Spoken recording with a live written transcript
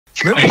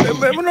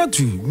Not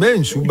too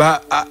men's,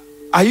 but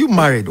are you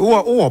married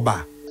or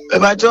ba?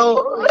 I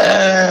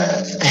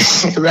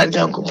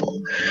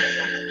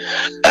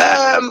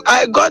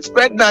got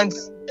pregnant,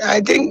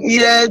 I think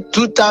year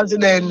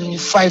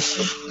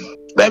 2005.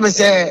 Let me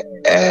say,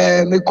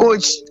 my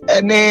coach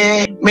and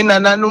me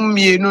nananum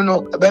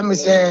no. Let me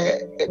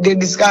say they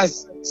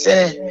discuss.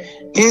 Say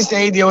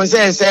inside they was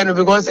say no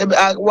because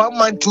 1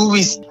 month 2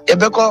 weeks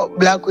they call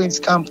Black Queens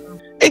camp.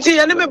 It's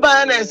a me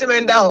buy na say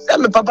me down. Say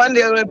me papa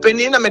dey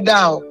penny na me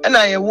down. And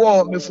I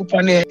war me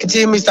fupa ne. It's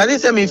me study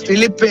say me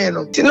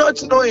Filipino. It's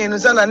not knowing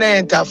say na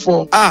enter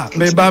for.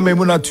 Me ba me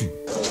muna tu.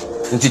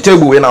 Nti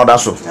table we now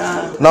that's so.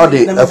 Now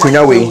the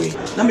akunya we.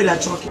 Na me la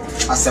talk.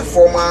 As a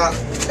former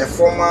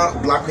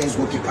Black Queens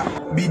goalkeeper.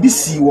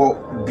 BBC wo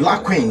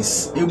Black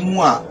Queens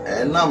emu a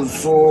nam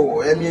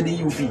so eme dey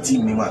you fit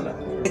team ni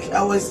man.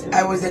 I was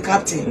the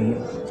captain.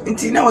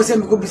 Until now I say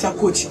me go be a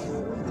coach.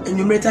 And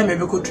you later me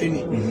go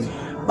training.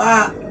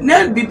 But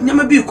now be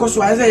never be because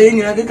I say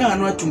you na keka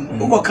anu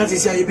atum. Obo kan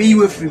say you be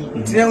you free.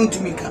 Until now to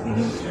me ka.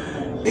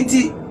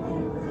 Until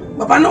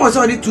papa now was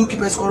already 2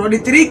 keepers or already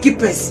 3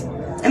 keepers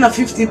and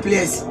 15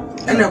 players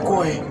and a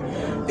call.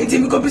 Until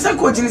me go be a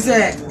coach and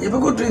say you be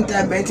go train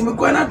time but me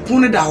go na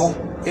pune da ho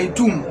and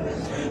tum.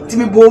 Until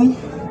me boom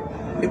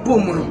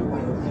no.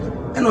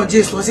 And no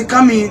just was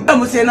coming. I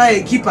was say na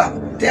a keeper.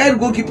 The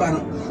goalkeeper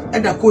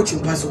and the coaching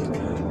person.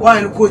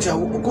 One coach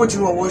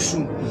in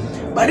washroom.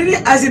 But it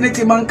is as in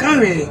the man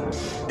carry.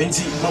 And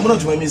see, I'm not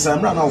to me,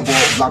 I'm not now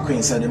Black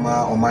Queen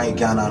cinema or my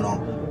Ghana. No,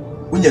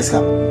 we just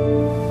come.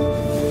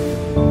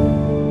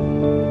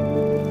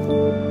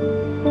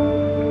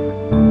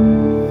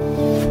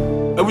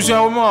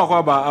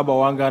 About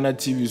one Ghana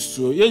TV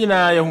so. You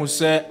know, who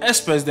say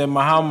express the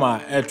Mahama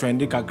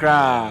trendy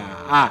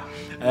kakra.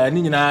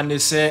 Nina ne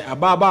say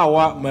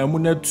Ababawa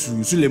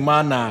Mamunatu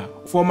Sulemana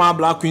former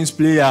Black Queens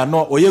player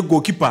no oye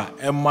goalkeeper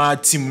Emma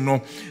team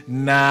no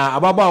na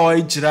Ababawa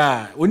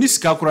ichira oni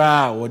sika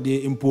kura wode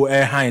impo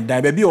hand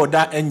da baby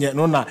oda enye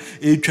no na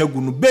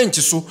etwagu no bench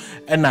so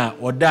na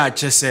oda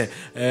achese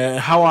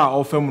how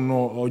ofem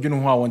no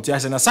odwunu ho a wonte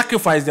ase na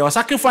sacrifice there was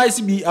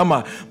sacrifice bi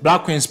ama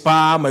Black Queens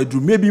pa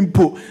madru maybe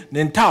impo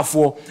ne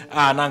ntafo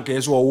na nka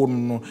yeso wo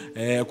no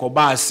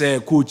koba se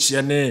coach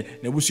ne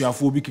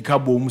busuafo bi kika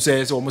bom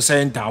se o mo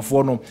se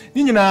ntafo no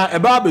ni nyina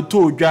eba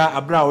beto odwa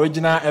abra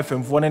original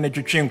FM fo ne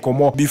twetwe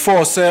nkomo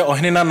before say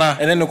ohene nana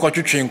ene ne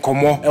kwatwetwe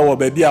nkomo ewo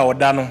baabi a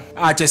oda no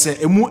a chese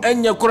emu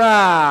enye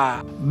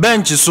kura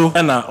bench so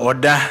na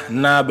oda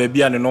na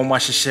baabi a ne no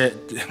mahyehyɛ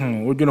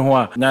odwene ho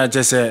a na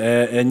chese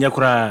enye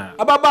kura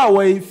ababa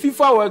we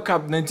FIFA World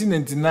Cup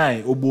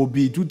 1999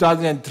 obobi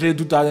 2003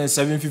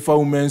 2007 FIFA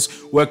Women's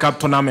World Cup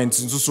tournament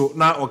so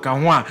na oka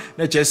ho a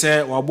na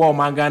chese wabo o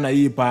manga na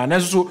yipa na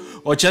so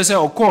o chese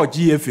okọ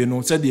GFA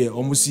no se de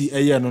omusi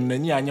eye no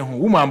nani anye ho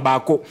woman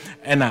baako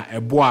na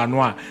eboa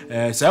no a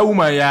sa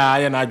woman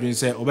ya na adwen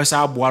se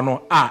obesa aboa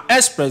no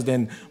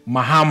ex-president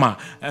Mahama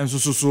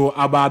so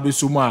aba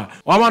besuma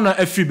wama na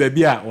afri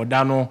baabi a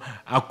oda no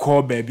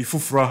akọ baabi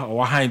fufuro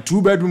o han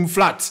 2-bedroom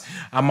flat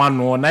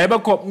amano na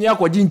yebekọ ni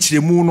akọji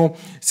nchiremu no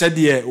se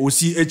de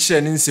osi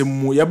echire ne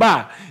nsemu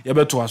yeba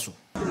yebeto aso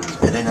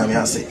then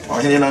I say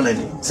ohene na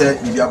nani se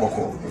bibia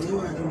boko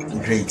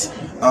great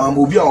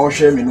obi a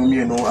ohwe me no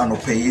mi no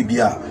anopaye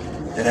bia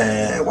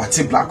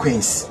wate Black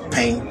Queens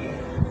pain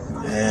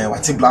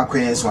wate Black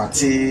Queens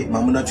wate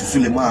Mamuna to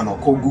Suleiman or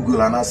call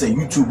Google and I say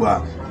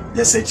YouTuber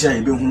they search ya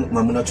be hu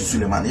Mamuna to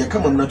Suleiman ya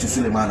come Mamuna to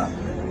Suleiman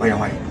oya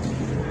why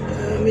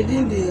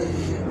within the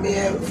me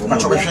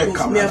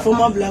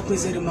former Black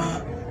Queens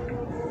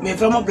me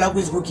former Black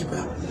Queens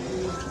goalkeeper.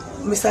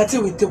 We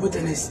started with table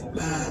tennis,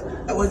 but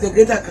I was the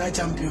greater Accra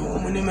champion.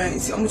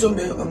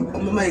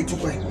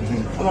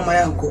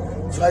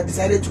 So I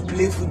decided to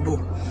play football.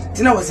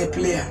 Then I was a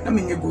player. I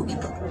mean a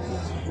goalkeeper.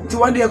 So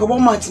one day I got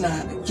one match na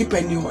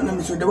keeper new. And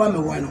I so the one me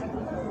one,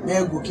 me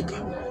a goalkeeper.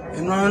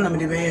 And now I'm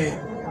the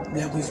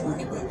Black Queens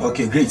goalkeeper.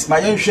 Okay, great. My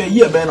young share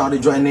year Ben on the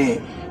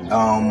joining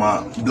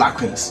Black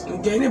Queens.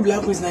 Joining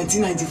Black Queens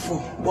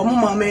 1994. But my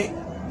mama,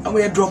 I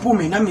will drop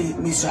me. Na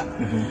me sha.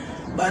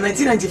 But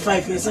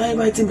 1995, yes, I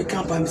invited me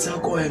camp and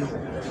Mr. Koeno.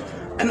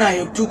 And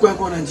I took one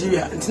for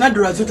Nigeria. It's not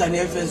the right an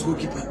FS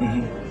goalkeeper.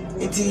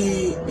 It's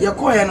your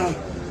Koeno,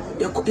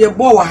 your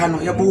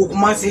Boahano, your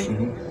Bokumasi,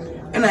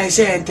 and I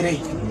share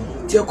 3.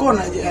 Your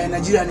corner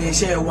Nigeria and I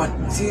share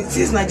 1.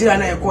 Since Nigeria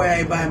and I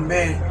acquire by and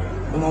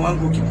bear on my one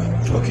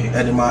goalkeeper. Okay,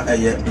 Edema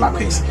a Black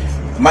Queens.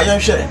 My young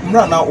share,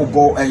 now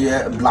Obo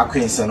a Black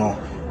Queens and all.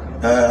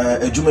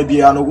 A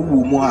Jumabiano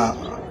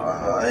Umoa.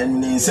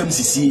 And in some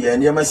CC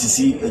and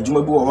Yamasi, a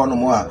Jumabu or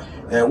Honomoa,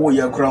 oh,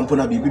 your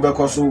crampona be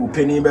because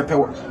penny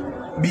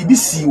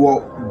BBC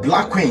or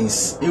Black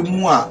Queens, a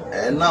moi,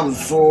 and I'm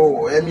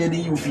so MED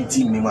you fit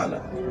in me, man.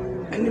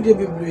 And it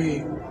will be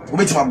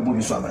which my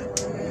booby summer.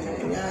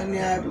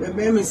 Yeah,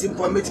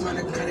 simple, man,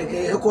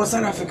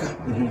 South Africa.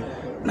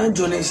 Not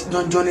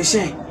Johnny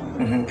Shane.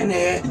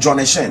 and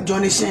Johnny Shen.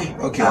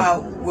 Okay.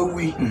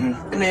 We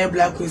and a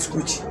Black Queens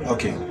coach.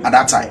 Okay. At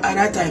that time.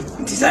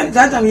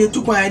 That time you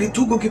took my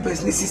 2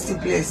 goalkeepers in 16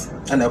 players.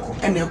 And Echo.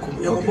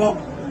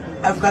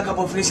 I've got a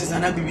couple of nations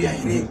and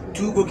BBI.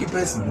 2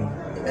 goalkeepers,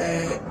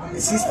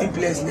 16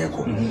 players in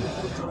Echo.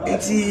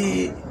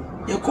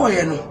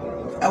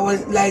 I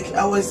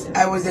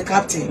was the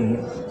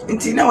captain.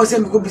 Until now I was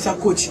saying because I'm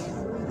coach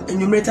and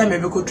you made time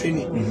go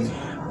training.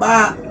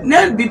 But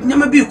now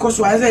never be because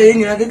I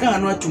say I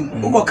can't know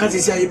to go can't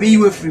say be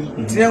you free.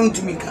 Until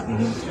to me.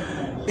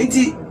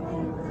 Until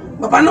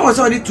Papa no was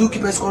already 2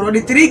 keepers or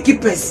already 3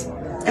 keepers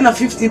and a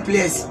 15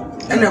 players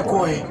and a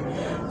coy.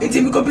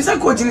 Until because I'm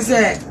coaching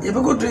say you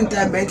go train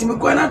time but me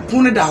go na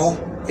put down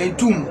and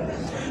tomb.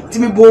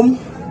 Till me boom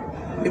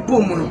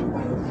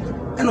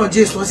and no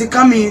just was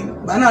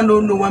coming but I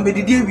don't know one be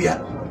the day we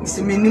are.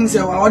 See me name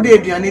say what they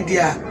do any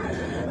dia.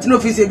 Tino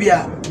fi se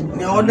bia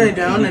ne order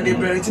down na dey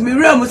bring. Me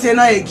real say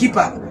na a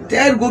keeper.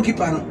 Third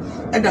goalkeeper no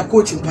and the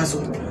coaching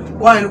person.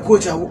 One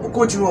coach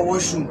no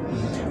washroom.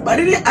 But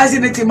didn't ask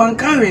the man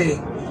can we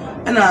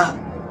and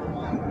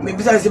me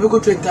bisa say be go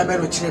train time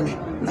no kire me.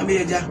 Na me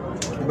eja.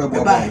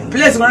 Bye.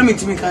 Place when me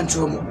to me can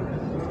show mo.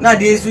 Na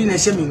dey so na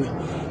shame me.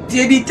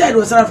 The third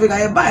was South Africa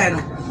e buy no.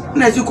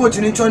 Na so coach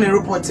ni cho na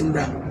report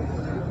mbra.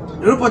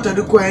 The reporter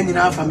do ko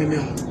anyina fa me me.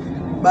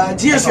 But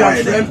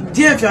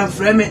GF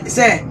friend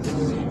say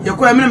you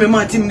call me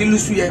my team ni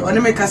lusu ye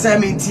on me kasa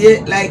me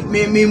tie like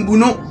me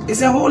mbuno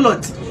it's a whole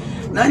lot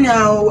na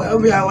nya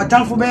we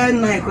watamfo be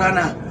nine kra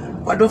na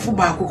wadofo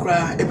ba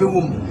kokra ebe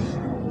wom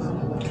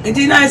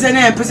enti na say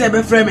na pese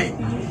be friend me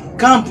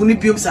camp ni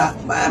biom sa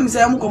ba me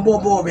say am ko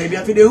bo be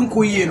bia fe de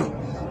nko yie no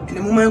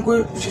ene mo man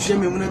ko hwehwe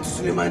me mu na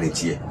Suleiman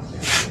etie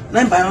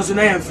na ba yon so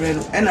na yan friend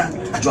no na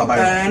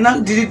na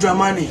didi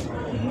dramani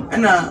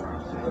na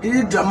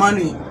didi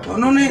dramani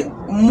ono ne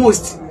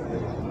most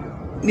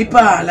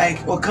nipa like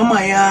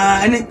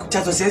okamaya any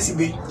chato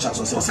sesibe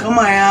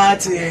okamaya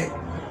te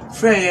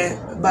frey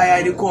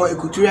by the call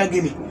Equatorial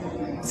Guinea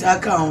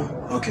saka on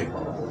okay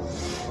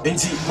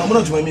enti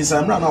mamono to me say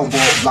am na bo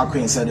Black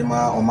Queen said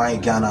ma o my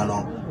Ghana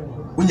no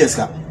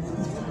unyeska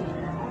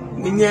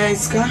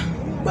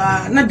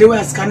ba na de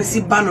we ska ni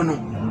si ba no na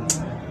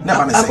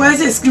ba na say akwai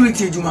say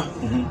security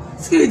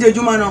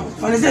ejuma no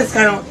fa say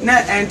ska no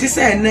na enti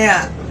say na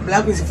ya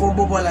Black Queen for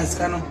ball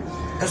ska no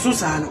eso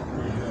sa no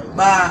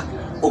ba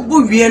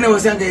obo wie na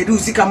was anga edu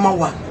sika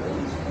mawa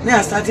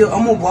na start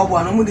omo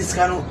boabo no mo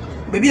disika no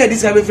baby e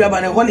disika be free ba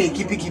na ho na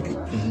ekipi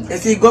e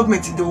say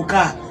government de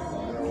oka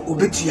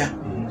obetua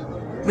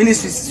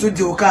ministry so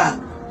de oka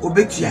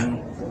obetua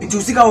nti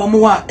usika wo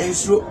mo wa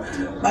ensuro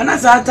ba na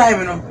sa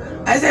time no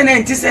I say na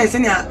nti say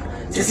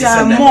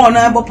say more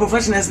na abo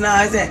professionals na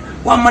I say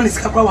one man is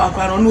kakwa wa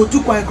akwa no tu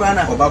kwan kwa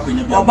na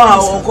oba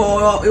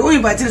o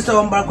invite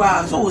so mba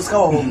kwa so usika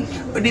wo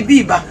the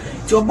biba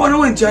ti obo no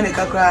won ti on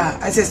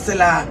kakra I say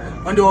still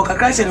on the work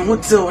crash and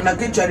hotel na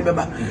ke twari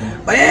beba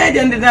but yeah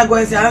dey na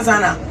go say answer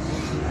na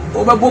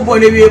obabobo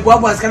na we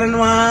boabo askana no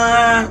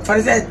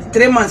for say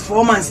 3 months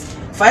 4 months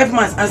 5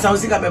 months and so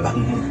usika beba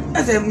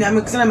I say me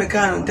am kana me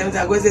kan tell me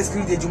go say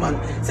security juma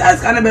say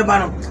askana beba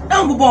no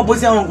na bobo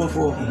say won go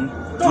for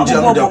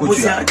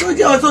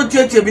Tuji also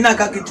cheche bi na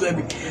ka kitu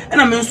bi.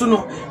 Na me nso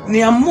no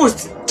ne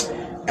most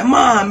e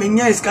ma me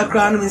nya iska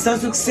kra no me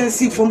sanso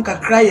sensi from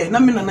kakra ye na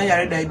me na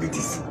yare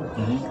diabetes.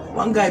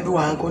 One guy bi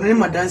wa anko ne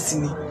ma dance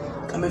ni.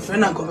 Ka me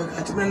friend anko be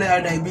ka me na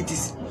yare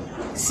diabetes.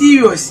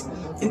 Serious.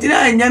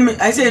 Intina anya me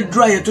I say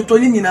draw ye toto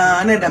ni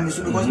nyina na da me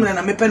so because me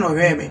na me pe no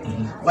hwe me.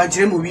 Wa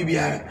kire mo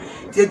bibia.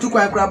 Tie tu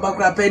kwa kra ba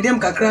kra pe dem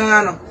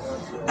kakra no.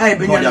 I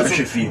be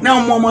now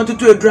mama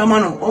to a drama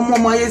no or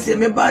mama yes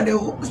me bad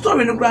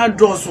story no crowd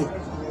draw so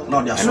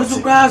no they are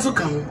so crowd so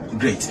come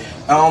great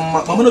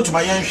mama to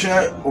my young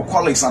share or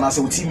colleagues and as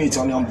a teammate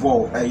on your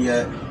ball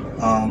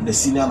the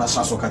senior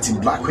national soccer team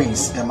Black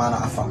Queens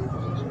Emana Afa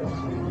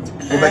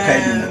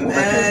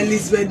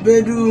Elizabeth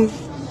Bedu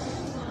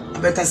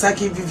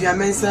Betasaki Vivian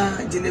Mensa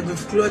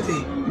Genevieve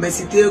Clote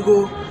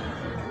Mesitego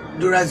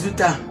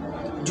Dorazuta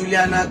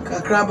Juliana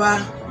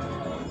Kakraba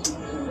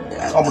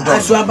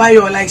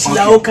Abayo like she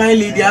la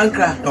kindly the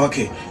anchor.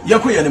 Okay.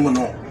 Yako ye nemu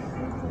no.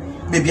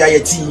 Baby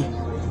ayeti.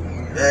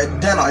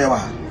 Den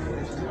oyewa.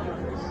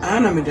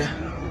 Ana me da.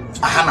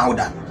 Aha na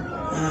oda.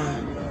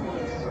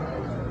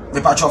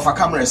 The patch of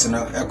cameras in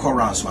a call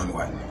rounds man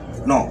why.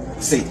 No,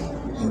 say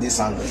in this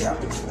angle yeah.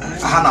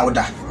 Aha na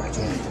oda.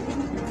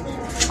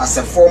 As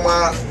a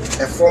former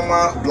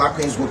Black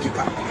Queens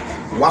goalkeeper.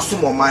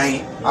 Wasu mo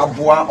my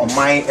aboa o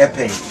my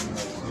epen.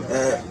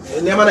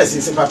 Never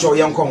is patrol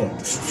young come.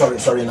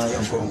 Sorry, now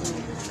young come.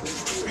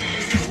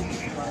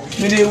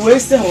 Me the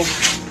waste of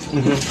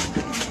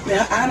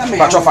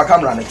patrol for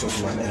camera next to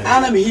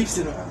Anna me hips,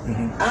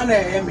 Anna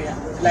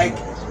like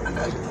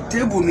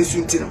table ni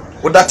sunti no.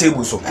 What that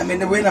table so? I mean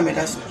the way na me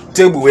that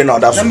table way now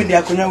that's. Na me the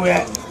akonya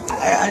where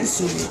I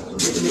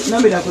see. Na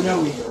me the akonya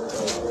way.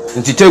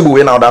 Nti table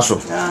way now that's so.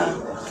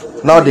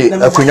 Now the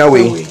akonya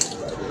way.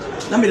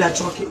 Na me that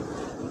choke.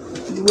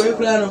 The way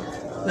kula no.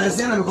 Na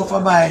say na me go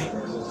for buy.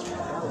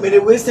 Me the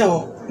waste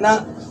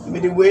na me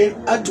the way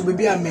atu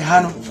baby a me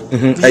ha no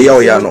eya o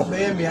ya no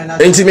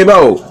enti me ba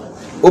o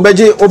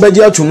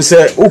obeje atum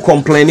say o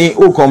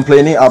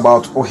complaining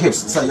about o hips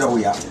say ya o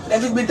ya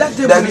let me that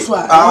table so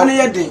I want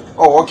hear dey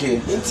oh okay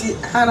enti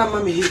ana ma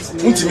me hips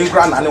enti me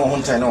kra na ne ho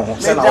ntan ne ho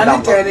say na o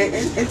da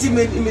enti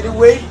me the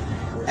way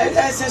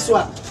I say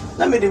so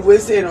na me the way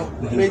say no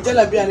me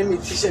jala bia na me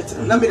t-shirt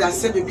na me da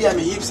say baby a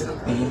me hips no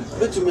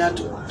betumi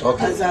ato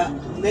asa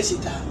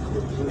meshita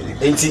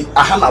enti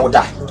aha na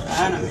woda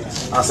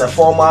as a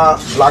former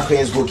Black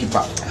Queens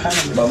goalkeeper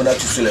Mamuna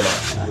to Suleiman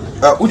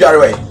ujare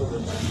we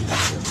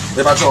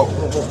the bacho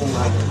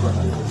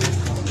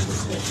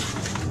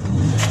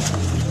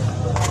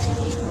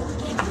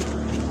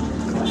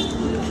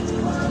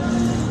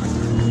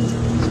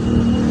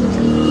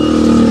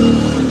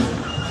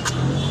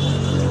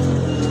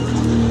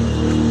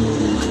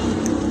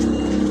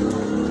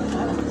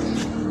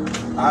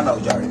ana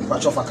ujare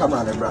bacho fa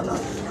camera na brother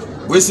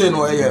we say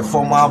no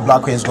former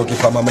Black Queens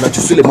goalkeeper Mamuna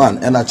to Suleiman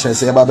and I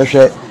say about the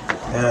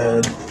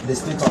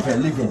state of her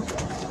living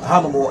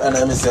Hanomo and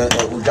I say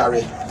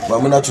ujare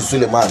Mamuna to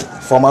Suleiman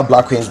former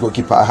Black Queens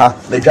goalkeeper aha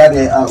the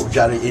jare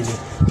ujare ini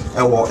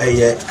ewo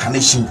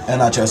Kanishin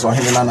and I so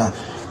him nana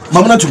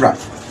Mamuna to bra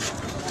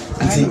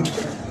nti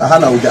aha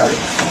na ujare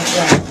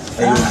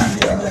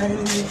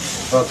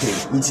okay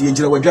nti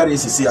ejira ujare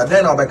sisi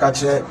aden na obeka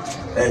kire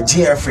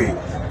GFA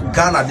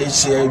Ghana dey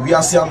share we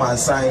are see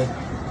amansan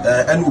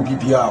and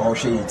obibia or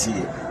share it.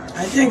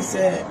 I think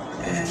say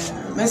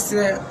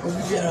Mr.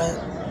 Obibia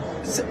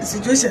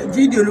situation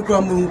video look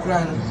on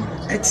Munkran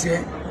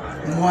etre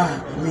moi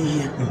me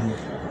here.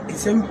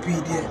 It's MP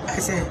there. I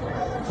say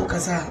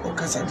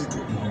okasa dudu.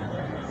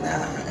 Na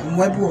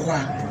mwabu wa.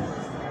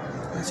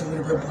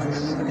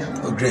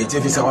 Oh, great.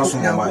 If it's a was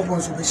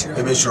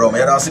maybe sure.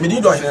 Yeah, that's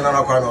me. Do here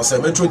na kwa say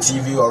Metro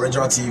TV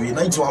original TV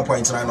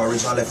 91.9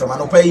 original FM.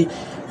 No pay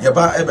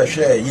yeba ebe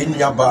share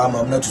yenya ba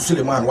Mamuna to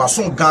Suleiman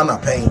wason Ghana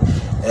pen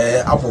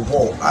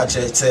abobo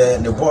achete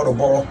ne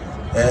ball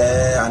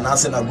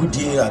anase na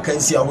gudie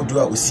akansi ahodo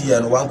a osi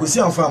no wankosi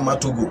amfa ma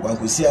Togo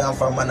wankosi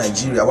amfa ma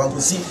Nigeria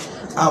wankosi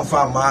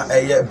amfa ma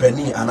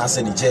Benin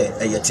anase de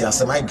je ti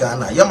asemai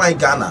Ghana yamai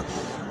Ghana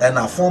and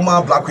a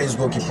former Black Queens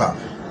goalkeeper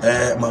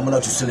Mamuna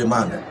to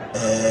Suleiman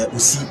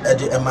osi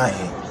ede emai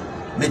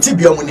ne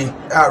tibia mu ni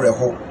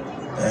areho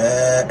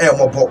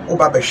mobo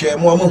oba behwe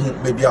mo amu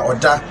bebia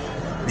oda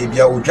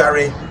bebia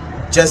ojare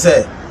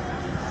jese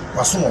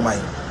waso omai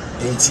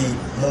enti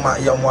mama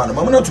ya mo ana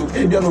Mamuna to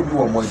ebia no bi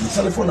wo mo di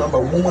telephone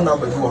number mo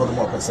number bi wo ho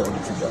mo apese wo di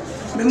figure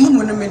me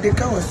mumu no me de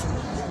ka waso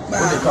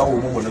ba de ka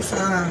wo mumu no so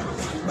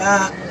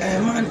ba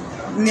man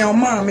ni o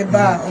ma me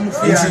ba o mu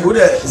fia enti wo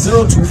de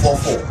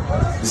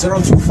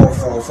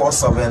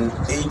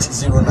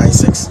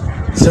 0244478096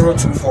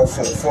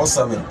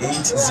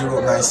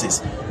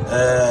 0244478096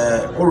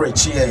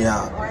 orechi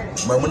ya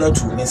Mamuna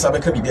to ni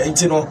sabeka bibia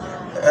enti no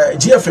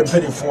GFM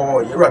penny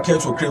for Iraqi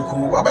to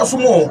Kreku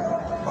abasomo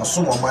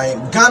asomo my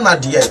Ghana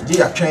de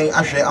atwen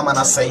ahwe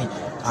amana sei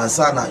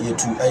ansana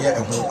yetu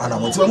eho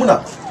anamoti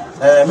Mamuna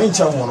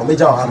mencha ho no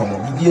meja ho no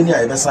bibie ni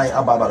ayebesan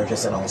ababa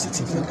hwese na ho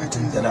siti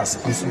that's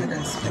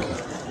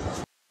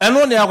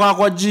eno ne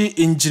akwaji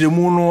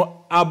injiremu no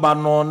aba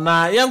no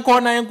na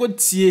yenko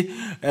tie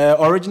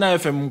original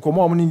FM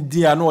komo omni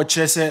dia na o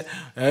kirese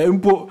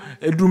mpo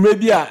edume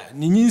bia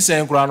ni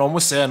nyinsen kura no mo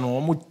se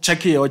no mo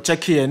check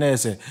na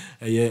ese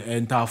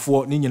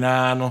entafo ni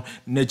nyina no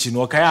na chi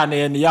no kai na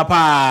ye ya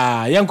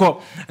pa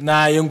yenko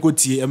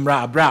tie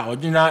emra abra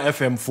original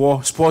FM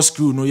for sports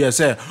crew no ye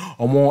se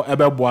omo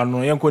ebeboa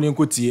no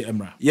yenko tie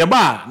emra ye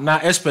ba na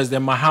express the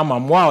Mahama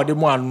mo a ode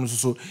mo anu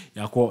so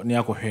yakọ ne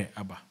yakọhwe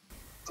aba.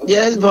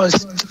 Yes,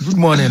 boss. Good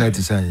morning, I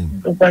say.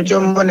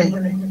 Good morning.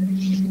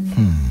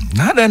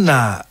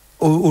 Nada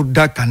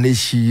Oda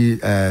Kaneshi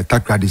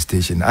Takradi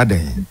station.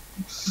 Aden.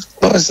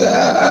 Boss,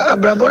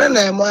 Abrabona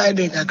na mo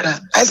ide kakra.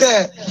 I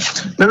say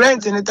me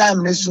rent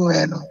anytime next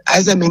week no.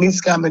 I say me need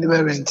scam me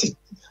rent.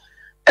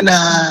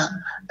 Na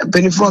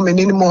before me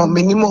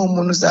minimum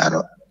no sa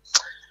no.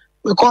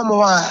 We come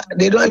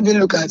they don't even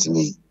look at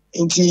me.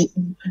 Inti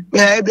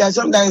me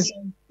sometimes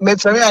me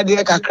frame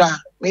idea kakra.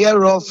 Me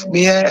rough,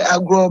 me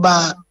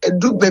agroba,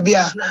 do baby.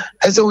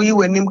 I say we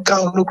when him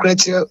count no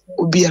criteria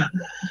ubia.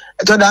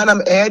 I told Anam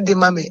the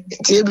mammy.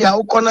 Tibia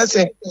who corner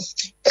say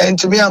and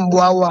to me I'm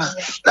boawa.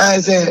 I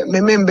say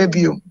me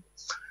baby.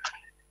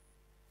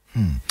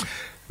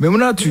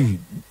 Mamuna to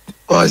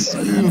boss.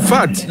 In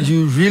fact,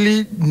 you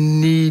really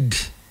need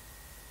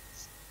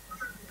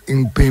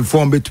in paying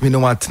form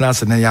between what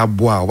Nas and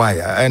Yaboa. Why?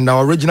 And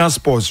our original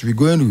sports, we're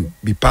going to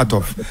be part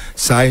of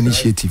Sa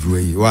initiative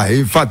way. Why?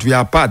 In fact, we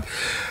are part.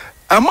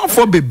 I'm not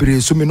for baby,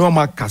 so me no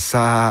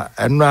makasa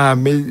and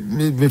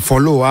me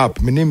follow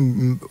up. Me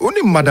name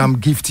only Madam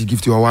Gifty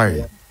your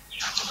worry.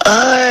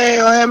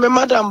 I am a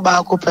Madam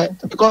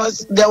Bakope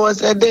because there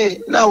was a day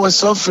now I was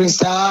suffering,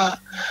 sir. I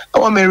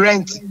want me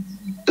rent.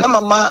 Na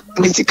mama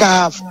mitika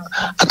half.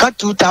 I got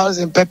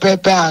 2,000 per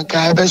and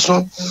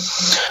Kabeson.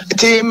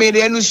 Te me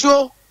the no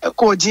show. I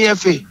call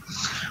GFA.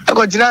 I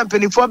got Jinan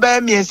penny for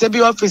by me and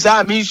Sebi office.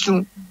 I'm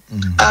soon.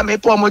 Me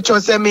poor much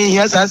send me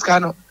here as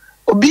cano.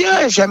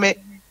 Obia shame.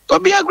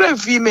 Obia grand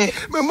female.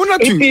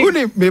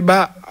 Munatu, me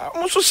ba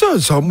also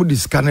says some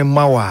this kind of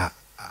mawa.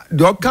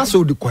 The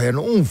castle the choir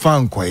no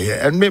fan choir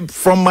and me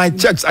from my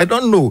church I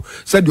don't know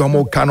said you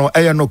more cano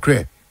no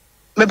cre.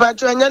 Me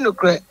patro anya no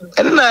cre.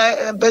 And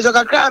na bezo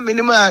kakra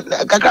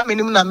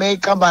minimum na me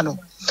kabano.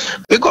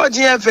 Because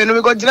GFN no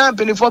because jina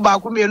penny for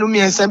back me no me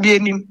ensabi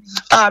enim.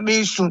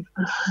 Me soon.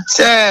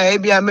 Say e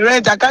bia me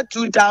rent aka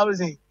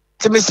 2000.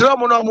 Ti me sro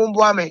mo no mo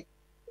mboa me.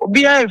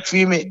 Obi an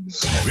free me.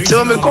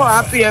 So me call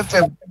Happy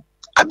FM.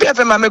 Happy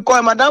FM me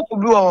call madam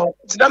could do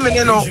that me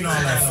no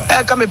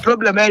come a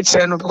problem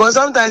no because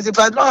sometimes if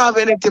I don't have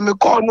anything me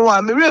call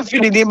no me really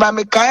feel it but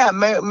me kaya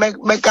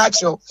me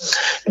catch you.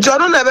 So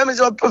don't ever me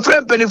so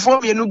friend penny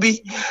for me no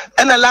be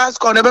and the last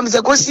call never me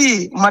say go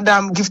see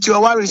madam gift you a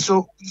worry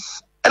so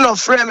and a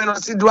friend me no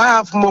see do I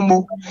have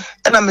momo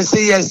and I me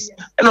say yes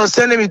and I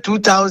send me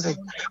 2000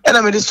 and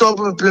I me solve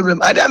my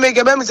problem. I didn't make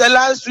a me say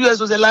last 2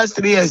 years was the last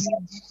 3 years.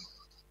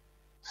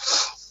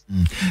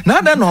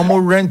 Now that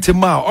normal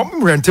renting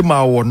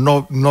or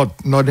not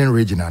northern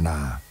region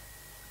na.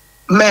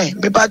 Me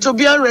patro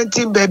be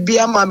renting baby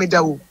amami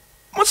dawo.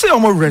 Mo say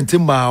almost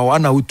renting ma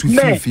ana utu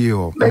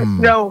feel.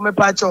 No, me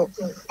patro.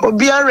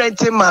 Obi an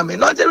renting mami.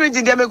 Not the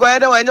region dey me go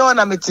head I know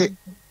na me ti.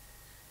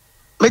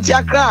 Me ti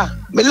Accra.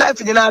 Me life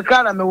in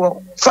Accra na me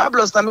wo.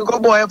 Fabulous na me go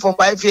boy for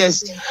 5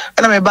 years.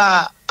 And me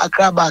ba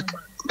Accra back.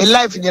 Me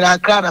life in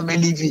Accra na me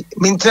live.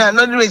 Me try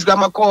not the region go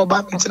ma call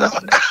back me try.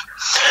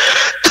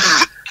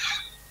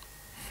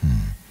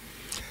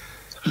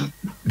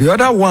 The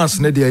other ones,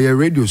 they are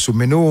radio, so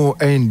me know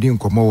I didn't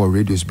come over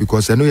radios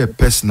because I know your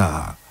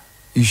personal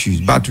issues.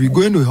 But we're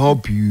going to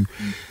help you.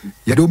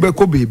 You don't be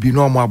baby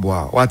no more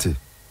boy. What?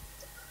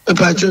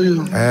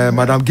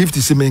 Madam Gift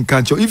is in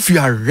cancer. If you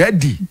are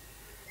ready,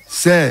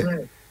 say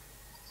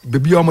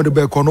baby I'm the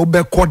back no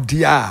back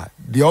dia.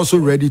 They also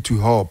ready to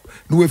help.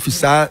 No if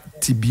it's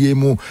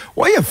TBMO.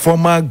 Why a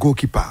former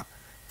goalkeeper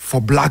for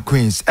Black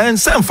Queens and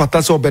some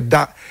fataso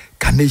beda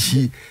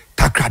Kaneshi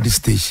Takradi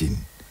station.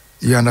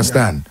 You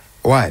understand? Yeah.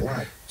 Why?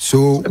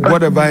 So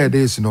whatever it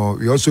is,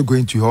 we're also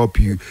going to help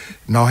you.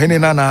 Now,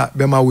 Henena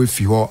Bema with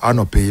you or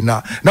pay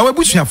now. Now we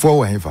push you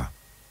forward, ever.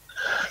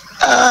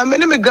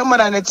 My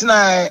grandmother and it's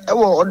not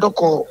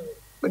doko.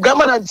 My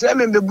grandmother tell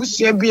me the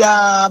bush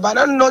but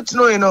I'm not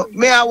know.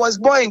 Me, I was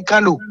born in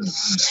Kano.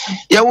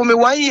 Yeah, me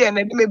 1 year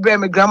and me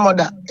bring my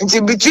grandmother.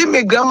 Until between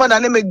my grandmother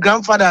and my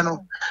grandfather,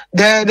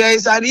 there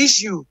is an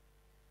issue.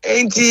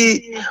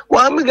 Enti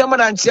one me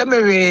grandmother and tell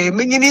me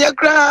ni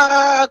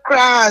cra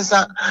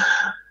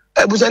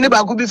busani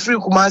ba go be free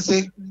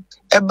Kumasi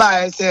e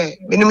ba say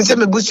me ni say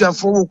me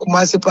busuafo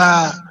Kumasi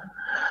pa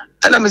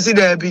ana me see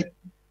there be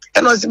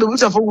and I say me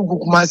busuafo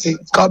Kumasi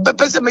ka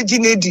pese me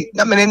ginedi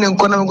na me ne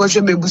nko na me go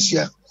hwe me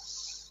busua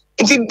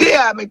enti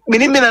there me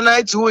ni me na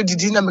night wo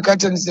didi na me ka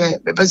tell say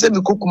me pese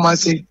me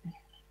Kumasi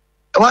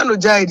one no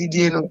jai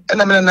didi no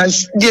na me na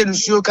die no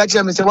show ka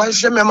tell me say wan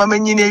hwe me mama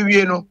nyina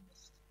ewie no.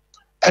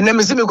 And then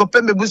me see me go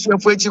pay me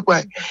busu for echi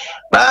kwai.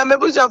 But me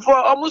busu for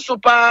almost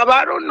super. But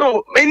I don't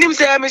know. My name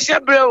say I'm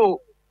Shebreo.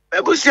 Me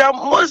busu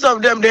most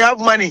of them they have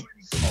money,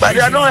 but they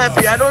are not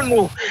happy. I don't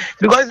know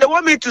because they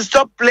want me to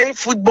stop playing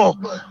football.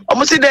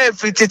 Almost they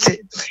free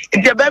tete.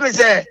 If you baby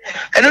say,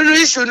 I don't know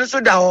issue no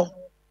so down.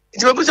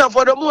 It's me busu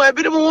for the more. I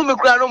be the more me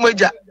cry no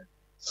moja.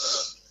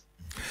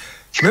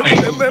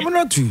 Me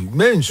not too.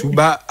 Men,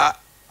 but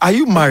are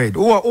you married?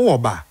 Or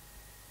ba?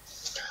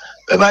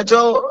 I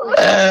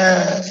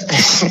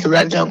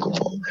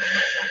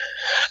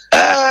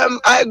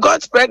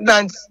got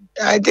pregnant,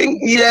 I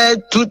think year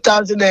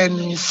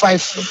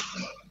 2005.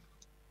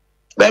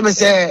 Let me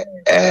say,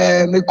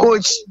 my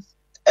coach,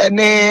 and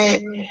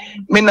me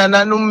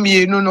nananum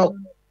no.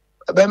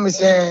 Let me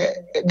say,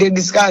 they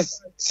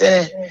discuss,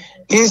 say,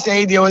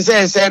 inside they was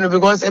say,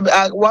 because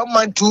 1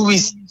 month, 2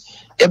 weeks,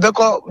 they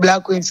become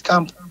Black Queens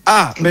camp.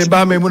 Me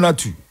ba me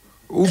munatu.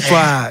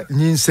 Ufa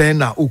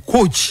ninsena u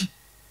coach.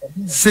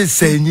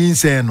 Say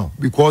no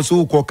because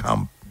who call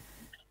camp.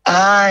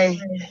 Aye,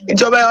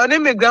 it's about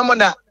my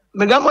grandmother.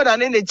 My grandmother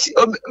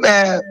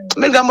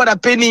my grandmother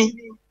Penny.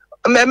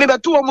 Me ba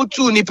 2 or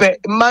 2 ni pe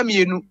mami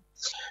enu.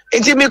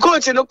 Enti me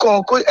coach no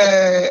call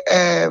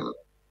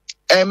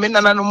me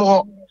nana no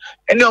mo.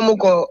 Any omo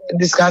ko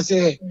discuss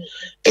it.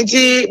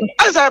 Enti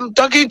as I'm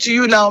talking to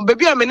you now,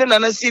 baby I'm in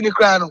nana see ni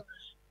kra no.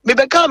 Me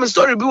be come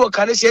story bi wo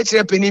kan share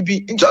kire Penny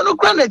bi. Enti ono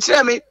kra na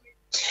kire me.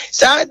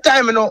 Sa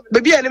time no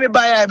baby ani me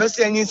buy be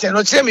say nyin say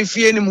no kire me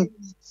fie ni mu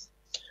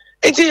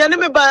enti ani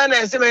me buy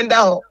na say me nda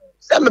ho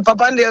say me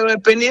papa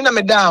ndे Penny na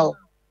me da ho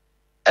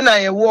na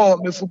ye wo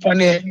me fupa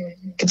ne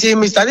enti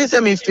me study say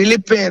me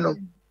Philippine no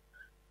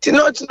ti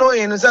not know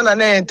no say na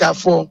enter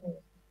for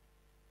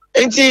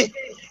enti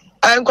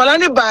I am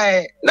calling it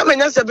by na me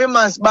nya 7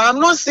 months but I'm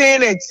not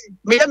saying it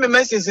me get me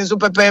message so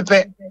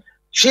pepepe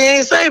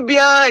she say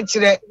bia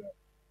kire.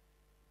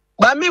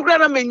 But me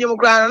grana me nyum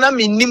grana na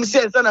me nim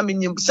say na me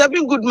nyum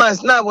 7 good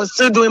months now I was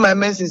still doing my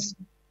menses.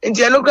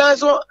 Inti no grana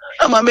so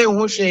ama me hu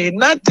hwe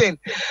nothing.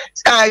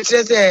 I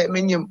just say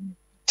me nyum.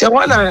 Te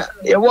wana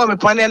ye wo me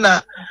pane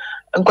na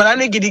nkwala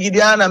ne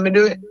gidigidi ana me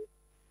do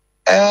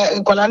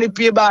nkwala ne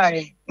pie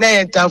bae na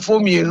ye ntafo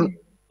mienu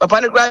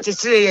papa ne kra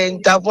tesire ye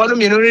ntafo no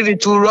mienu ready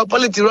to rob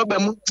polity rob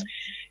mu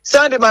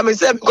Sunday mama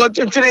say because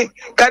today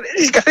can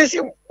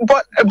she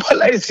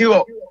like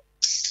you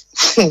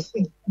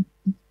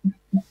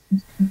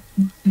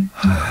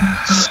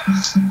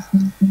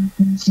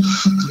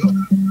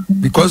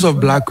because of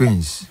black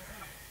queens.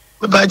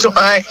 But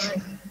I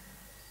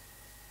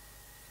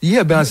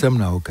Yeah, ben asem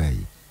na okay.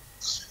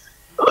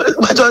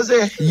 But I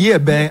say Yeah,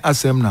 ben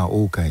asem na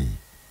okay.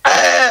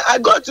 I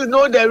got to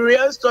know the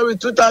real story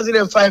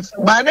 2005.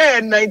 But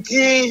then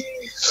 19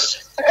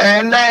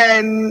 and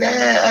then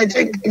I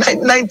think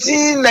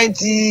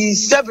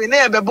 1997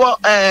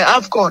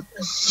 AFCON.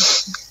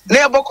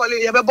 Never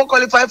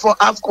qualify for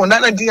AFCON.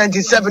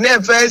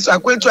 1997 first I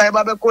went to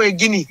Ababeko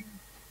Guinea.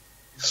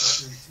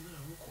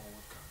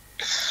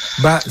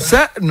 But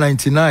set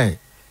 99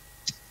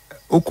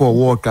 Oko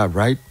World Cup,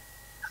 right?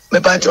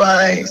 But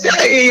I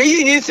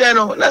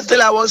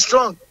still I was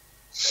strong.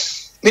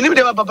 I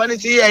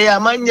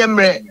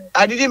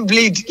didn't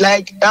bleed,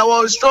 like I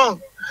was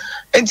strong.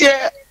 Until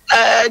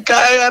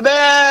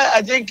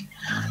I think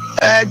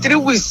 3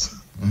 weeks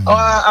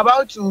or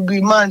about to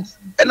be months,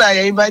 and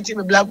I invited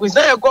me Black Queens.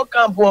 Now I go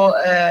camp for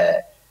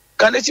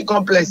Carnegie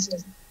Complex.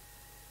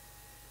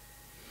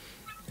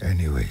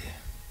 Anyway,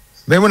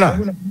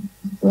 Memuna,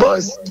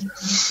 Boss,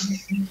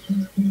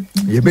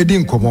 you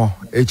been come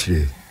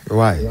actually.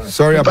 Why?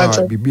 Sorry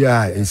about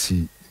BBI.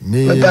 AC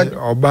me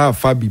oba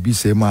fa BB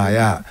say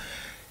my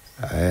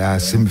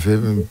sim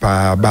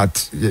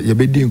but you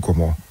been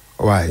come.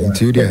 Why?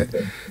 Until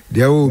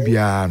there will be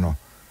no.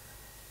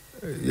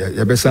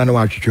 You better know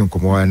what you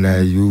come and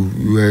you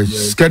were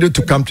scheduled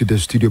to come to the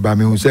studio, but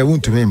me who say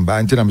won't to him, but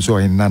until I'm so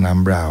in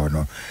Nanambra or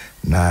no.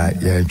 Nah,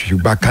 yeah,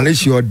 but can I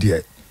see your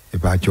dear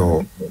about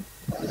your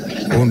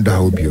own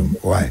daubium?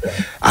 Why?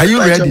 Are you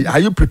ready? Are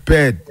you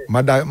prepared,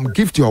 madam?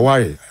 Gift your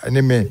worry.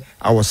 And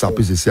I was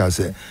supposed to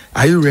say,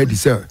 are you ready,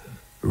 sir?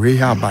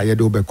 Rehab by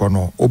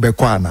Obekono,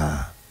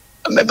 Obekwana.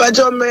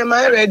 Am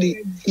I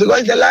ready?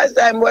 Because the last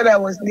time when I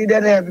was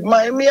needed help,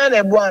 me and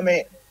a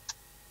boy,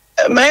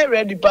 am I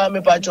ready,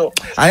 me Pacho?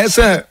 I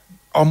say,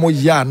 almost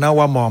yeah, now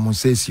one mom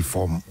says he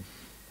form.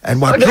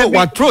 And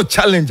what throw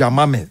challenge a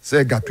mammy,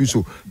 say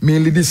Gatuso,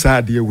 mainly this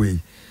idea way.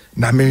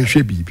 Na me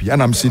baby,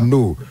 and I'm saying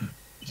no,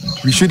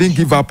 we shouldn't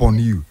give up on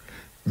you.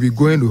 We're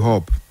going to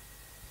help.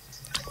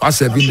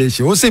 As a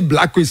nation, we say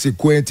black is a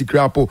quality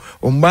crapo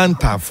on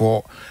manta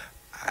for.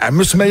 I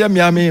must make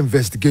Miami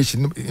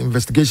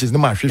investigations. No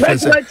matter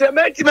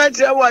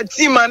what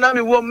team and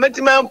I will meet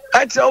my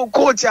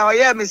coach. I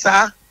am,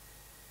 sir.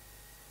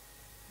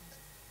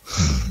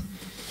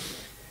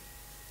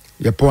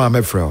 Your poor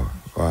Mefro.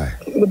 Why?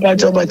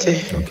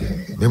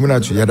 Okay. Maybe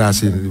not you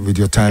with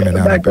your time and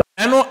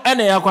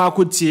ene yakwa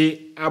akotie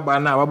aba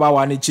na baba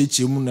wa ne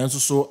cheche mu na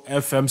so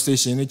FM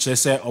station ni kire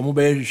se omo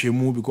be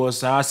hwehwemu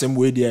because asem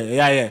we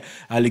dey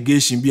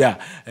allegation bi a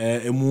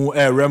emu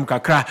rem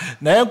kakra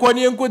na yenko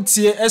ne yenko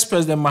tie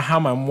express the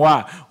Mahama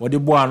mwa wode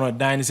bo ano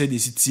dan ne se de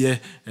sitie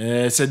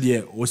se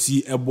de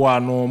osi ebo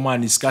ano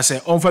man iska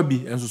se onfa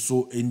bi enso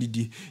so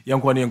endidi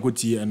yenko ne yenko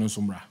tie eno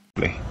so mra.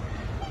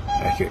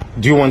 Okay.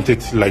 Do you want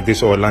it like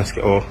this or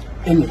landscape or?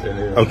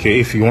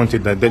 Okay, if you want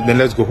it, then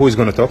let's go. Who is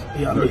going to talk?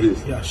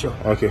 Yeah, sure.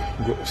 Okay,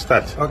 go,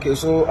 start. Okay,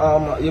 so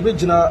you be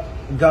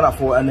Ghana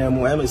for an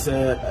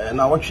say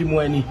now what you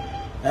money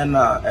and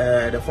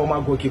the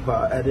former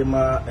goalkeeper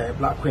Edema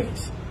Black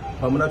Queens.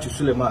 Mahama to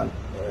Suleiman.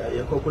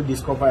 You could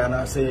discover and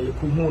I say you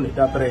could moon it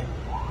that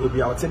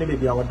baby our telling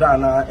baby our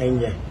Dana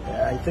and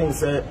I think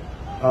say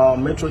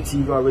Metro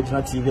TV,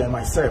 Original TV, and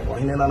myself or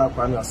in another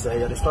panel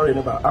say the story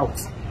never out.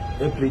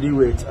 Pretty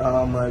weight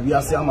we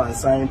are saying man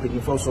sign pretty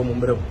for some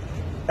number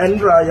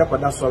Andra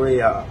yakwada sorry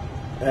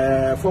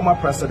former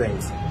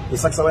president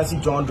His Excellency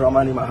John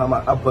Dramani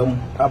Mahama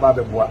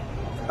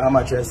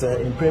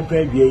Ab0rted in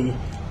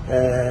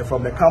Prempeh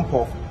from the camp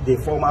of the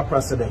former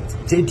president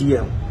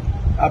JDM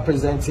I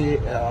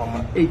presented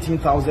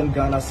 18,000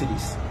 Ghana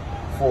cedis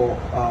for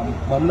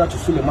Mahama to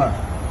Suleiman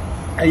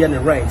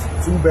and rent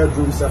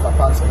 2-bedroom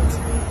self-apartment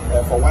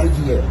for 1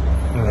 year.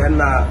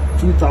 And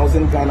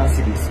 2,000 Ghana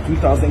cedis,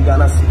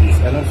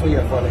 and also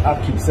here for the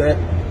upkeep. Say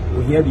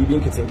we hear the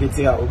being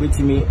getting over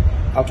to me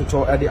out to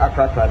talk at the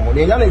Accra crime.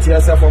 When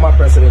the former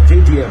president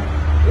JDM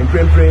in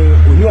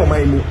Prempeh, we knew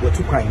my move were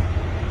too kind.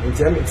 In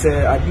terms of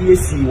a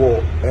DAC war,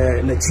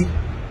 Nachi,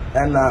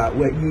 and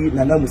where ye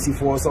Nanamusi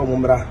for some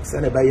Mumbra,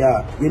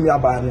 Senebaya,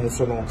 Yemiaban, and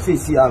so on,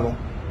 Ciciano,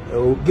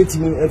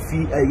 getting a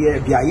fee a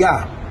year,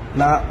 Biaya,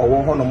 now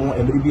or one more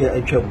and maybe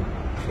a trouble.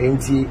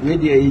 Enti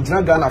media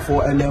ejina Ghana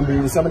for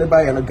enembu somebody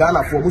buy and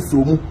Ghana for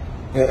musumu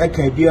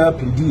ekabia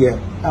pdie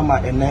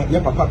ama ene ye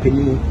papa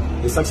penny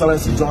His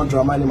Excellency John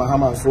Dramani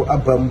Mahama so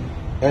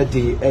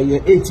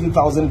Ab0rted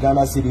 18,000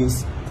 Ghana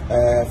cedis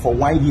for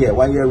 1 year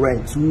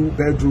rent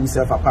 2-bedroom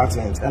self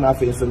apartment and I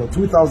think so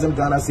 2,000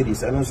 Ghana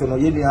cedis and so no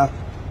yenia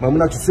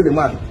Mahama to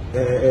Suleiman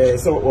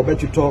so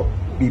obetu to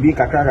bibi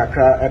kakra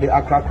at the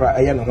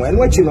Accra no and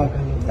what you know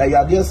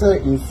ya dey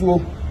say in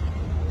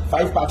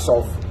 5 packs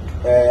of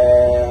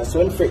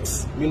swim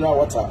fix mineral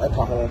water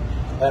ɛka ho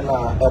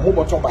ɛna ɛho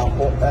bɔtɔ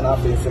baako ɛna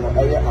afei nso no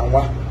ɛyɛ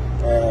anwa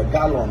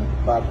gallon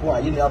baako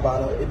a yɛnua baa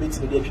no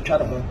ɛbɛtumi de atwitwa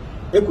ne ho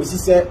ekosi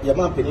sɛ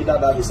yɛma mpani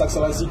dada His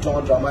Excellency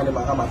John Dramani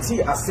Mahama ti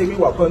asɛmi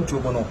wɔ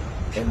akwantuo mu no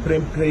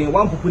mprempren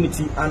wampopo ne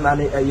ti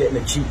anane ɛyɛ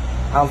n'akyi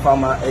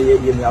amfama ɛyɛ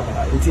yɛnua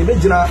baa nti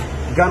ɛbɛgyina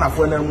Ghana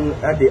for na mu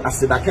ɛde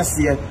aseda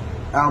kɛseɛ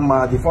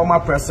ama the former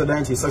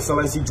president His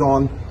Excellency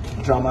John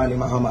Dramani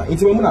Mahama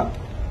nti mu na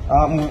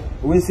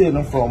we say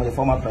no from the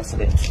former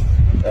president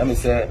me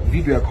say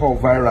video call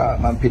viral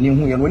mampani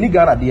hu ye no ni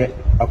Ghana de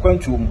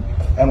akwantuo mu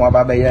ɛna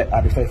aba bɛyɛ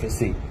adefefe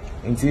say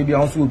nti bia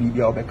nso obi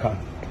bia obɛka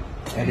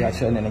ɛde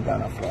akyerɛ ne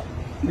Ghana for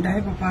me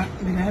dai papa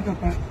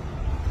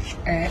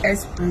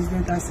ex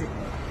president ase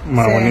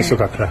ma woni so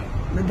kakra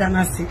me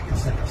dana se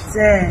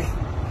say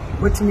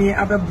wotimi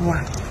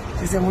abɛboa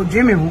say wo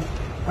dweme ho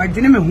wa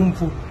dwene me ho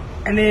mpo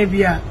ɛna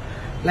bia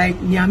like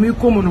nyame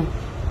komu no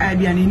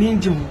bia ne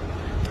ninje ho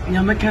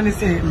nyame kan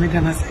say me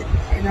dana se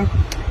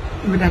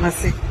me dana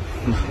se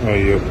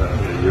ayo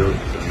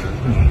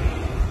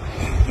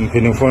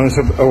Pinifon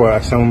sub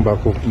our some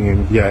back of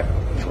India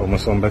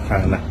almost on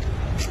Bacana.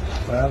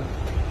 Well,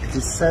 it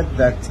is said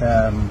that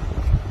a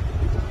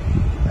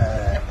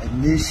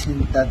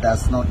nation that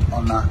does not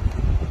honor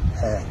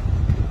her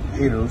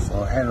heroes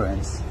or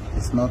heroines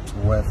is not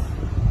worth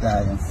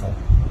dying for.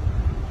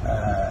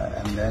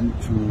 And then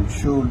to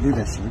show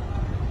leadership,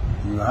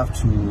 you have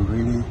to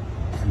really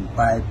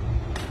imbibe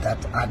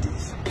that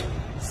adage.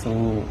 So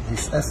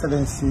His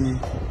Excellency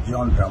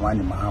John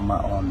Dramani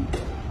Mahama on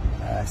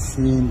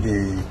seeing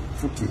the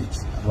footage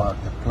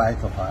about the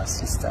plight of our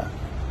sister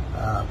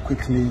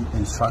quickly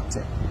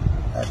instructed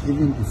that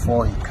even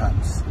before he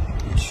comes,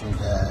 he should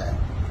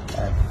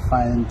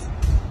find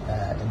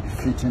a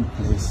befitting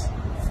place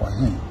for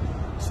him.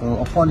 So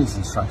upon his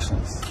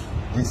instructions,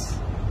 this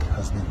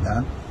has been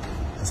done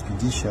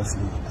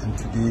expeditiously, and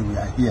today we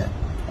are here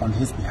on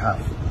his behalf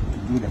to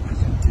do the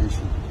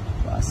presentation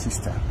to our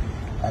sister.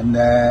 And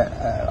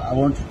I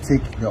want to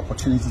take the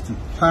opportunity to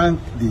thank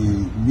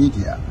the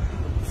media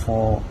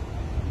for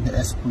the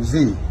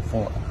expose,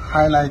 for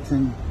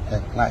highlighting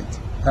her plight.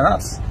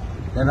 Perhaps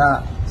there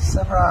are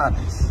several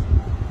others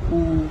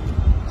who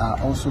are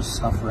also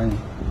suffering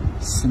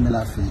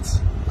similar fates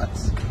but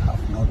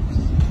have not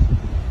been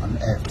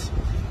unearthed.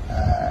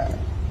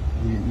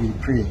 We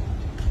pray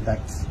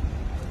that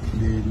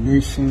the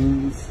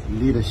nation's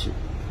leadership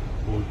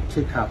will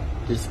take up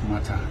this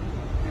matter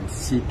and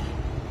seek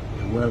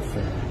the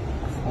welfare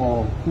of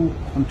all who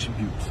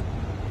contribute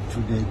to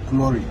the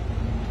glory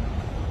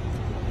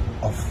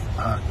of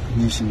our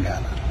nation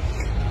Ghana.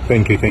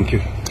 Thank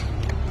you.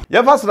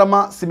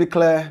 Yavasrama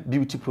Simicler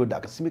beauty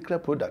product.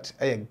 Simicler product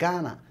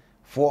Ghana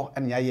for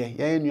and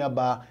yaye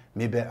nuaba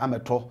maybe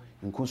ameto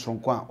in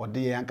Kusronkwa or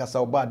de Yankasa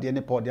oba de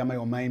ne pod yama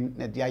your mind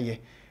ne diaye.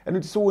 And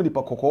it's so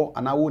nipa koko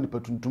and I won't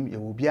petuntum ye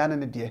will be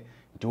an idea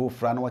to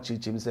Fran watching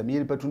him say me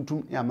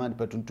petuntum yaman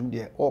petuntum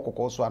de or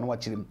koko so and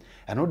watch him.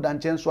 And no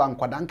danchen so and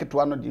quadanke to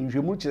one of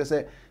the much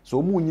say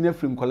so moon in a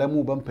film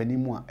colemu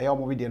bumpenimua,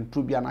 Eomovidian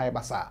Trubian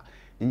Ibasa.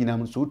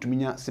 Nyinam so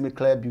tuminya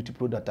Simicler beauty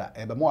product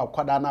ebe mo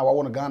akwada na wa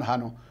wona Ghana ha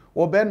no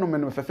wo ben no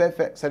men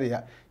fefefe sere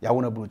ya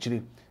wona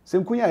brochiri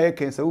senkunya ye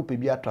ken se wo pe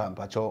bi atwa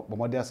mpacho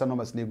bomode asa no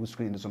mas na egu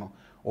screen so no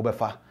wo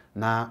befa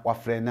na wa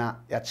frɛ na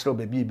ya kyerɛ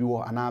baby bi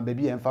wo ana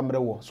baby emfa mre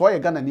wo so ye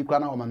Ghana ni kra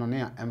na wo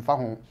manone a emfa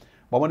ho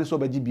bomode so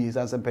bagi bi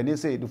sanse mpani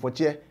se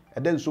dufoche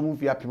eden so mu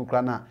fi apim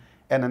kra na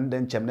ena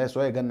nden chem na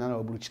so ye Ghana na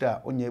obruchiri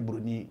a onye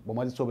ebroni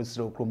bomode so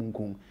besire okrom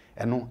nkun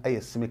eno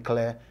eye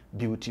Simicler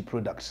beauty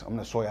products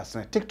omna so ya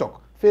sene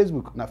TikTok,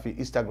 Facebook na fi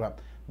Instagram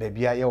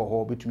baby ya wo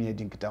ho betumi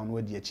edi nkita no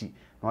adi achi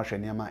na wahwe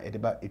niam a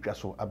edeba etwa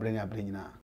so abrenya nyina